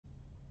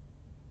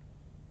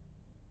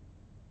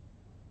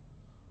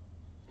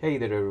Hey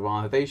there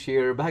everyone, Hitesh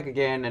here, back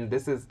again, and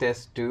this is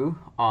test 2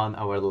 on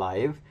our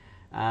live.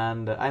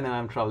 And I know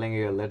I'm troubling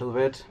you a little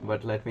bit,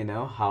 but let me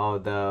know how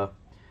the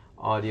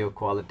audio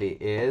quality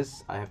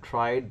is. I have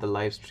tried the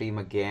live stream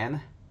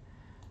again.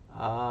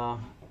 Uh,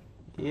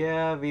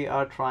 yeah, we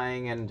are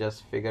trying and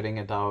just figuring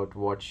it out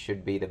what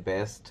should be the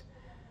best.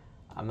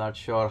 I'm not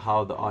sure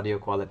how the audio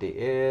quality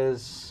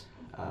is.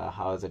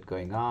 How is it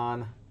going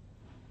on?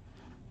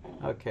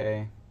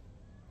 Okay.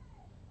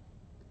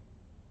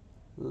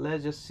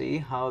 Let's just see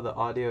how the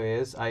audio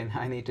is.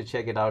 I need to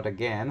check it out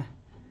again.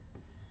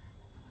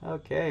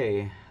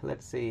 Okay,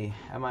 let's see.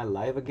 Am I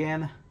live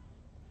again?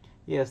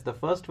 Yes, the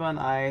first one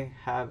I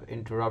have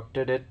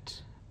interrupted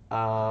it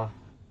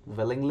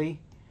willingly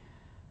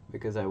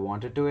because I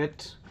wanted to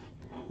it.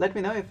 Let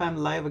me know if I'm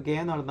live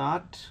again or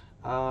not.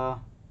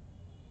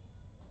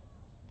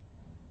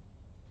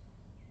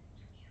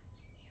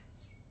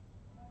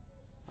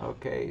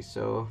 Okay,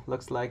 so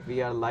looks like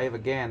we are live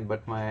again,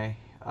 but my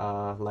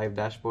live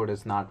dashboard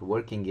is not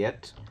working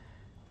yet.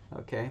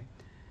 Okay.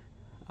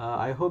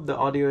 I hope the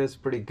audio is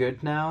pretty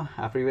good now.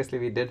 Previously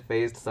we did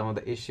face some of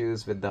the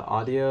issues with the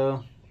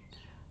audio.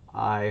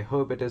 I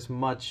hope it is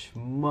much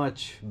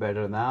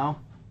better now.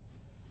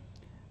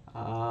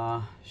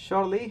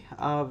 Surely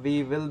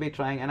we will be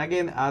trying, and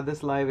again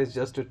this live is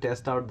just to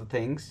test out the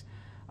things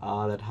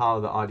that how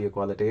the audio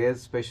quality is.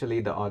 Especially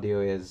the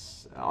audio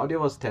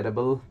was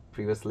terrible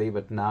previously,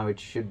 but now it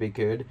should be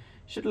good.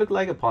 Should look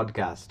like a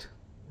podcast.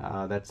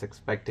 That's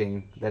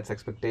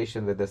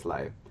expectation with this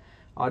live.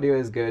 Audio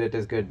is good, it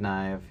is good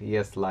now.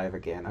 Yes, live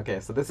again. Okay,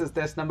 so this is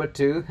test number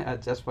 2,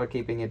 just for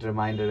keeping it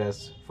reminder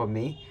as for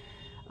me.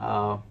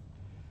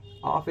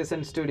 Office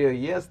and studio,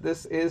 yes,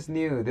 this is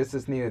new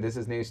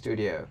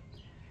studio.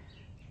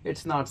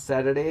 It's not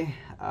Saturday.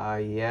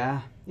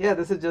 Yeah,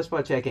 this is just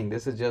for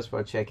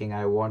checking.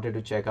 I wanted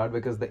to check out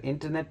because the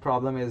internet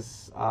problem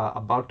is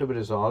about to be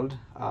resolved,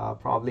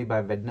 probably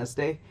by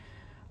Wednesday.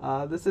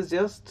 This is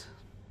just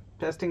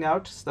testing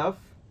out stuff.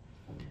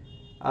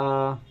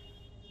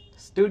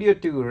 Studio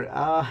tour.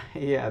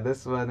 Yeah,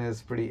 this one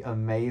is pretty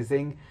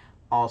amazing.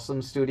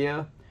 Awesome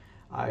studio.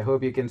 I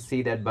hope you can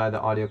see that by the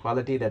audio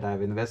quality that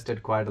I've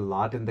invested quite a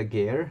lot in the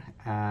gear,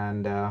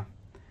 and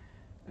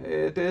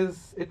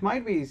it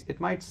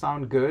might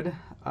sound good.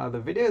 The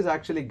video is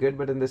actually good,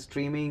 but in the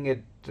streaming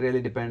it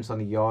really depends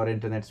on your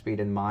internet speed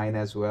and mine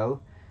as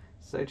well.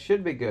 So it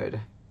should be good.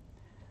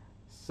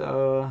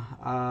 So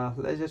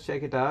let's just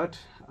check it out.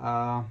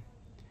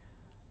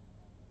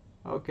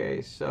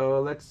 Okay, so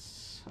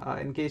let's,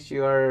 in case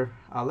you are,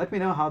 let me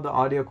know how the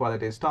audio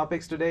quality is.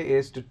 Topics today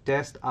is to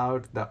test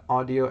out the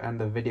audio and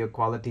the video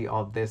quality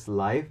of this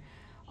live.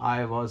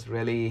 I was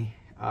really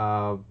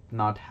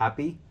not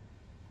happy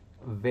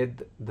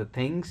with the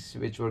things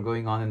which were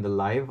going on in the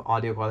live.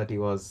 Audio quality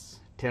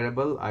was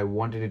terrible. I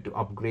wanted it to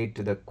upgrade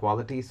to the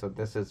quality, so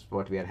this is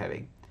what we are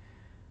having.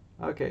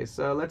 Okay,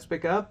 so let's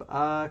pick up.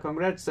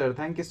 Congrats, sir.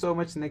 Thank you so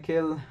much,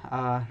 Nikhil.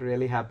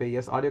 Really happy.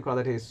 Yes, audio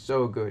quality is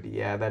so good.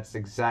 Yeah, that's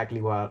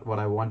exactly what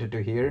I wanted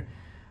to hear.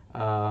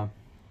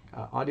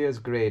 Audio is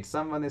great.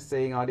 Someone is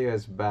saying audio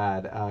is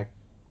bad.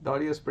 The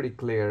audio is pretty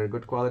clear,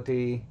 good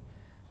quality.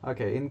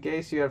 Okay, in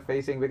case you are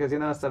facing, because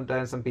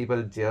sometimes some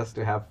people just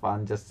to have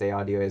fun just say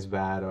audio is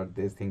bad or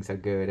these things are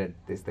good and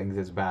these things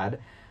is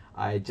bad.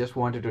 I just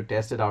wanted to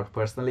test it out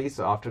personally,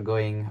 so after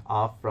going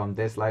off from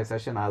this live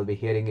session I'll be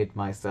hearing it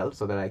myself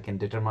so that I can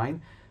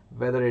determine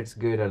whether it's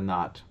good or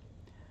not.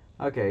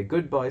 Okay,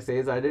 good boy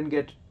says I didn't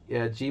get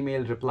a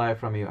Gmail reply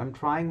from you. I'm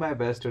trying my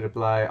best to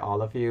reply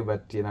all of you,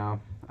 but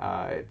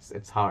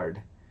it's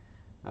hard.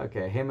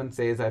 Okay, Hemant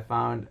says I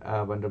found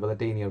a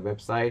vulnerability in your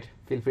website.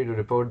 Feel free to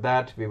report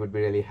that. We would be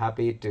really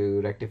happy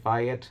to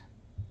rectify it.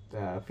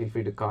 Feel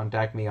free to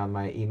contact me on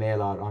my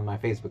email or on my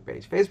Facebook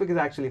page. Facebook is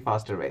actually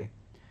faster way.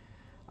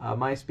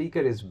 My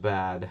speaker is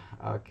bad.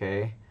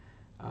 Okay,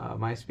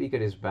 my speaker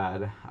is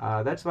bad.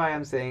 That's why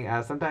I'm saying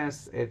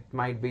sometimes it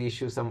might be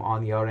issue some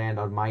on your end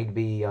or might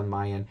be on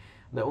my end.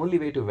 The only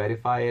way to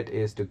verify it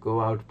is to go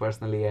out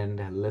personally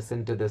and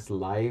listen to this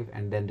live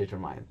and then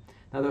determine.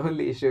 Now the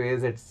only issue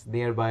is it's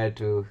nearby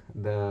to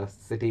the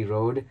city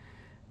road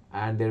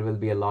and there will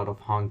be a lot of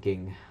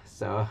honking.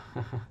 So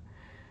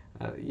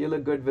you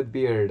look good with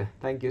beard.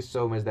 Thank you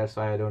so much. That's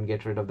why I don't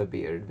get rid of the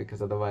beard,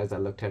 because otherwise I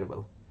look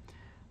terrible.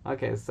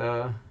 Okay,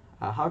 so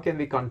how can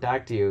we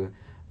contact you?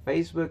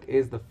 Facebook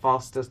is the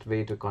fastest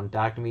way to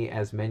contact me,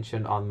 as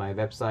mentioned on my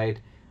website.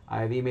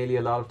 I've emailed you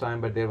a lot of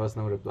time, but there was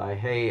no reply.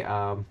 Hey,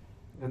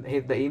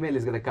 the email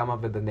is going to come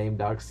up with the name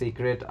Dark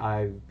Secret.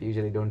 I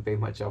usually don't pay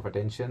much of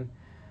attention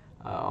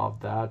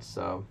of that,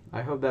 so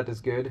I hope that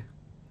is good.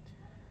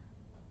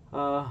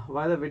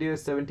 Why the video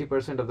is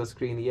 70% of the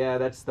screen? Yeah,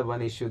 that's the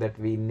one issue that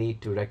we need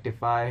to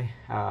rectify.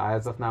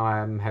 As of now,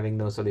 I'm having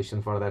no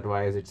solution for that.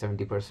 Why is it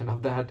 70%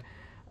 of that?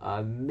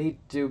 Need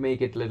to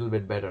make it a little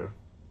bit better.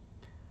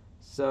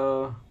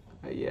 So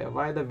yeah,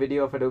 why the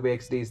video of Adobe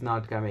XD is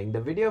not coming?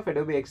 The video of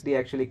Adobe XD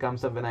actually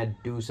comes up when I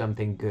do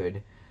something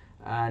good,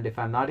 and if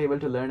I'm not able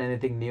to learn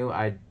anything new,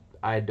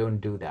 I don't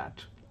do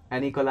that.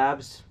 Any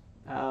collabs?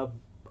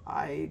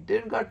 I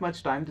didn't got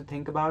much time to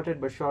think about it,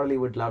 but surely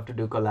would love to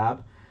do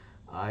collab.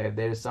 If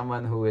there is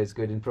someone who is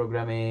good in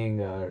programming,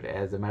 or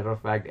as a matter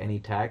of fact, any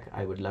tech,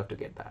 I would love to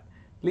get that.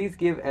 Please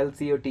give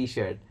LCO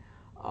t-shirt.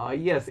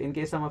 Yes, in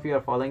case some of you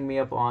are following me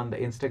up on the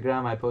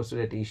Instagram, I posted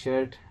a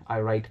t-shirt. I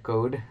write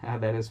code.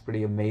 That is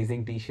pretty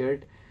amazing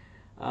t-shirt.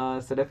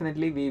 So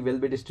definitely we will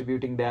be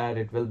distributing that.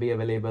 It will be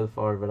available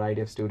for a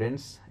variety of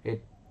students.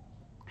 It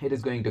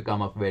is going to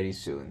come up very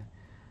soon.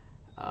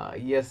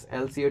 Yes,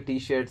 LCO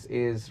t-shirts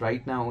is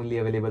right now only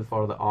available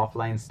for the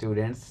offline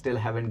students. Still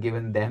haven't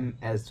given them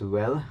as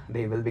well.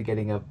 They will be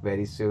getting up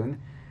very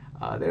soon.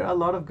 There are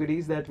a lot of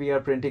goodies that we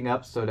are printing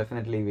up, so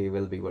definitely we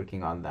will be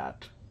working on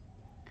that.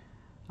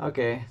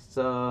 Okay,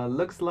 so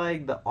looks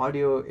like the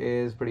audio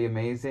is pretty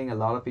amazing. A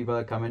lot of people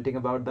are commenting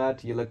about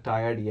that. You look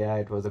tired. Yeah,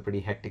 it was a pretty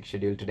hectic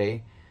schedule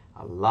today.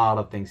 A lot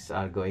of things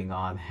are going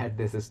on at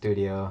this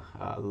studio.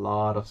 A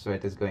lot of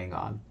sweat is going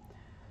on.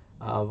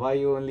 Why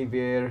you only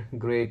wear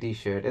gray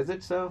t-shirt? Is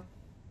it so?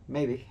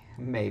 Maybe,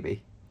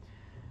 maybe.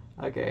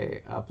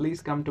 Okay,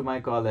 please come to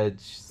my college,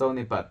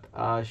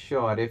 Sonipat.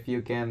 Sure, if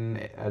you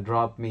can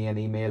drop me an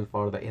email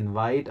for the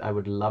invite, I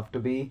would love to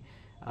be.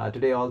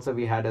 Today also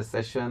we had a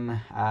session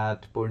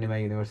at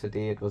Purnima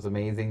University. It was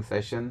amazing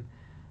session.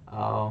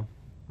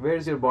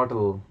 Where's your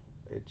bottle?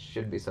 It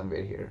should be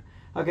somewhere here.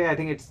 Okay, I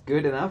think it's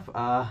good enough.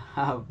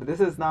 This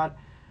is not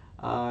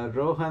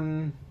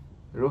Rohan.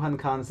 Rohan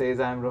Khan says,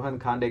 I'm Rohan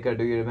Khandekar.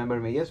 Do you remember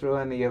me? Yes,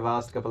 Rohan, you have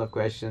asked a couple of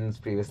questions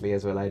previously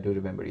as well. I do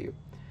remember you.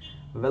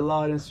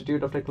 Vellore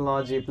Institute of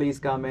Technology, please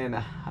come in.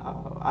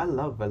 I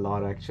love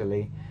Vellore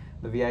actually.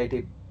 The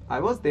VIT. I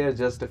was there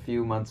just a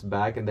few months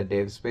back in the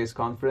DevSpace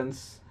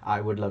conference.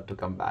 I would love to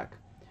come back.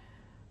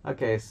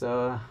 Okay,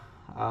 so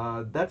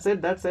that's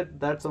it. That's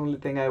the only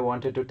thing I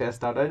wanted to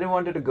test out. I didn't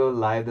want it to go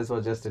live. This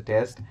was just a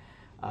test.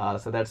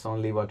 So that's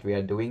only what we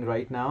are doing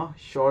right now.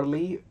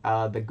 Surely,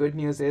 the good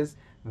news is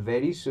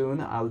very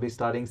soon I'll be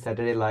starting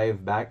Saturday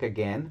Live back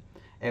again.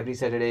 Every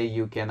Saturday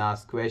you can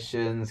ask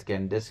questions,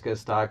 can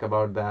discuss, talk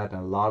about that, and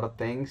a lot of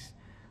things.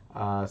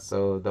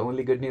 So the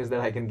only good news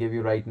that I can give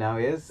you right now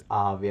is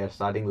we are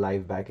starting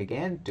live back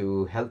again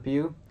to help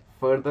you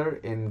further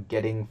in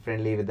getting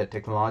friendly with the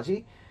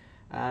technology.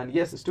 And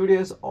yes, the studio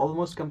is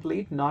almost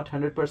complete, not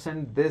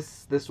 100%.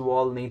 This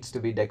wall needs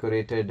to be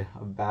decorated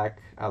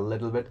back a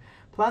little bit.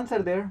 Plants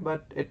are there,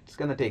 but it's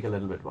gonna take a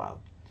little bit while.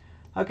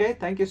 Okay,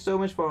 thank you so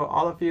much for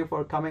all of you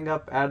for coming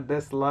up at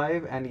this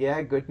live. And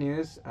yeah, good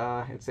news.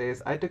 It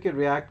says I took a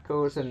React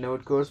course and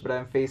Node course, but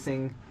I'm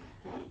facing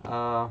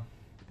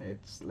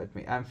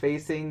I'm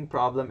facing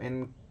problem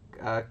in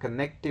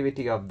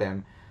connectivity of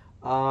them.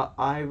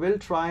 I will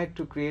try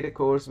to create a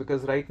course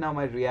because right now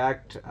my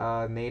React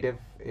native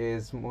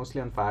is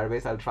mostly on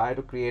Firebase. I'll try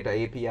to create an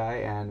API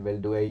and we'll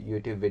do a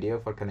YouTube video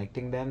for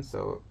connecting them.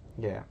 So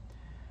yeah,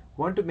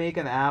 want to make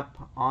an app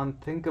on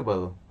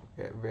Thinkable.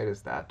 Where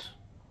is that?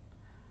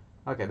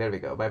 Okay, there we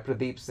go. By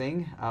Pradeep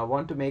Singh.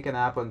 Want to make an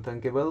app on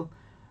Thinkable.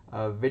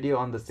 Video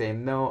on the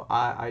same. No,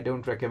 I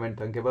don't recommend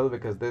Thinkable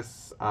because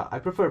this I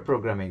prefer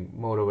programming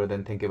moreover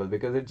than Thinkable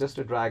because it's just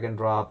a drag and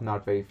drop,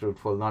 not very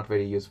fruitful, not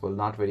very useful,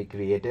 not very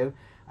creative.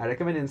 I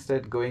recommend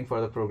instead going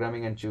for the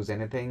programming and choose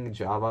anything,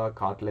 Java,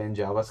 Kotlin,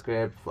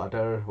 JavaScript,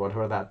 Flutter,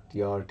 whatever that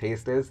your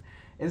taste is.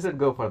 Instead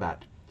go for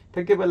that.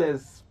 Thinkable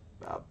is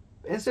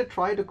instead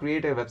try to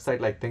create a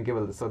website like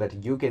Thinkable so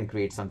that you can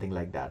create something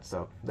like that.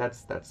 So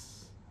that's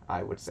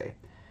I would say.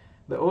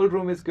 The old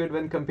room is good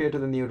when compared to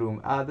the new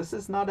room. This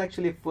is not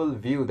actually full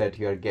view that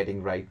you are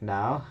getting right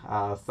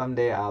now.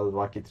 Someday I'll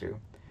walk you through.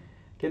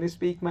 Can you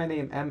speak my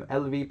name?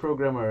 MLV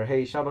Programmer.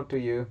 Hey, shout out to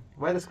you.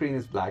 Why the screen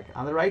is black?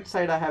 On the right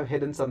side I have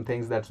hidden some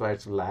things, that's why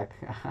it's black.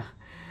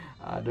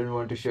 I didn't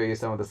want to show you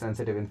some of the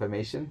sensitive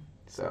information.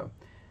 So,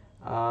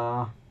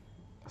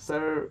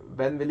 sir,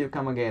 when will you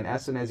come again?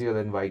 As soon as you'll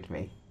invite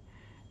me.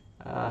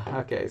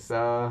 Okay,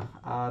 so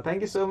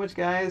thank you so much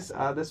guys.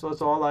 This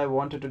was all I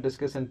wanted to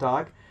discuss and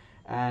talk.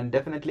 And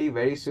definitely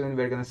very soon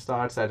we're going to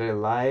start Saturday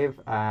Live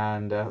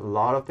and a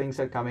lot of things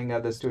are coming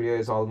up. The studio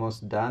is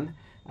almost done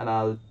and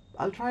I'll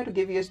try to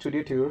give you a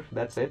studio tour.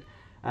 That's it.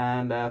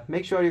 And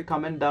make sure you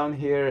comment down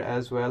here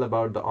as well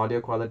about the audio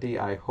quality.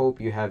 I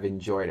hope you have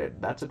enjoyed it.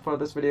 That's it for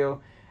this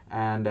video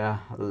and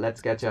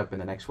let's catch up in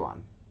the next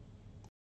one.